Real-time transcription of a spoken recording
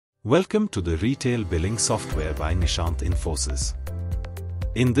Welcome to the Retail Billing Software by Nishant Infosys.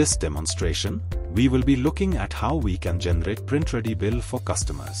 In this demonstration, we will be looking at how we can generate print-ready bill for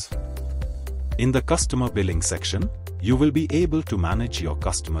customers. In the Customer Billing section, you will be able to manage your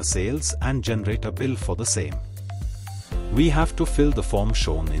customer sales and generate a bill for the same. We have to fill the form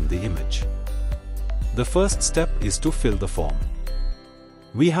shown in the image. The first step is to fill the form.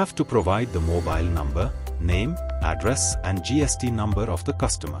 We have to provide the mobile number, name, address and GST number of the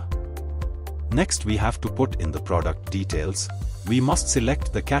customer. Next we have to put in the product details. We must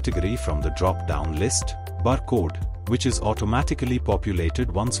select the category from the drop-down list, barcode, which is automatically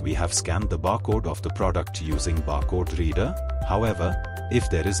populated once we have scanned the barcode of the product using barcode reader. However, if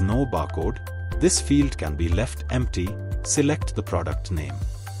there is no barcode, this field can be left empty. Select the product name.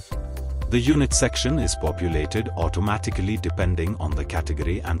 The unit section is populated automatically depending on the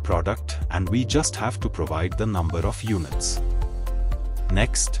category and product, and we just have to provide the number of units.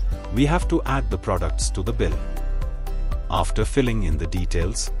 Next, we have to add the products to the bill. After filling in the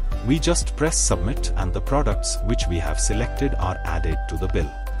details, we just press submit and the products which we have selected are added to the bill.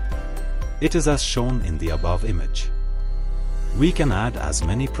 It is as shown in the above image. We can add as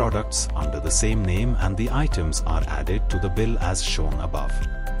many products under the same name and the items are added to the bill as shown above.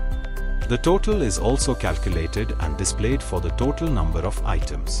 The total is also calculated and displayed for the total number of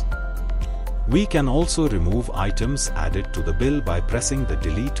items. We can also remove items added to the bill by pressing the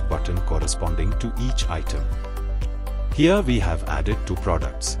delete button corresponding to each item. Here we have added 2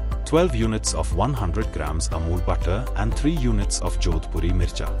 products, 12 units of 100 grams Amul butter and 3 units of Jodhpuri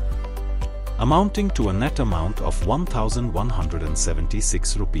mircha, amounting to a net amount of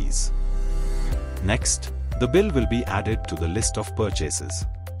 1176 rupees. Next, the bill will be added to the list of purchases.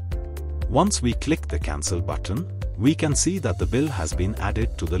 Once we click the cancel button, we can see that the bill has been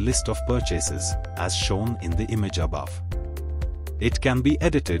added to the list of purchases, as shown in the image above. It can be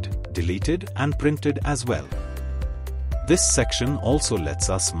edited, deleted and printed as well. This section also lets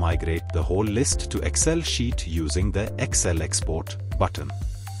us migrate the whole list to Excel sheet using the Excel export button.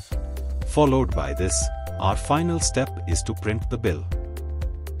 Followed by this, our final step is to print the bill.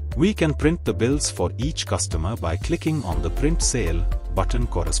 We can print the bills for each customer by clicking on the Print Sale button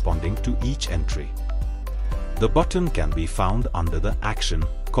corresponding to each entry. The button can be found under the Action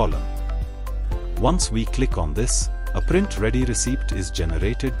column. Once we click on this, a print-ready receipt is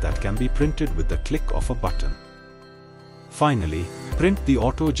generated that can be printed with the click of a button. Finally, print the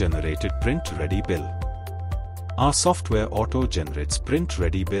auto-generated print-ready bill. Our software auto-generates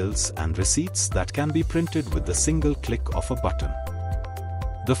print-ready bills and receipts that can be printed with the single click of a button.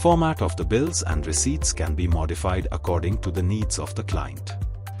 The format of the bills and receipts can be modified according to the needs of the client.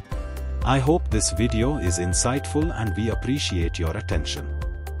 I hope this video is insightful and we appreciate your attention.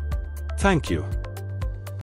 Thank you.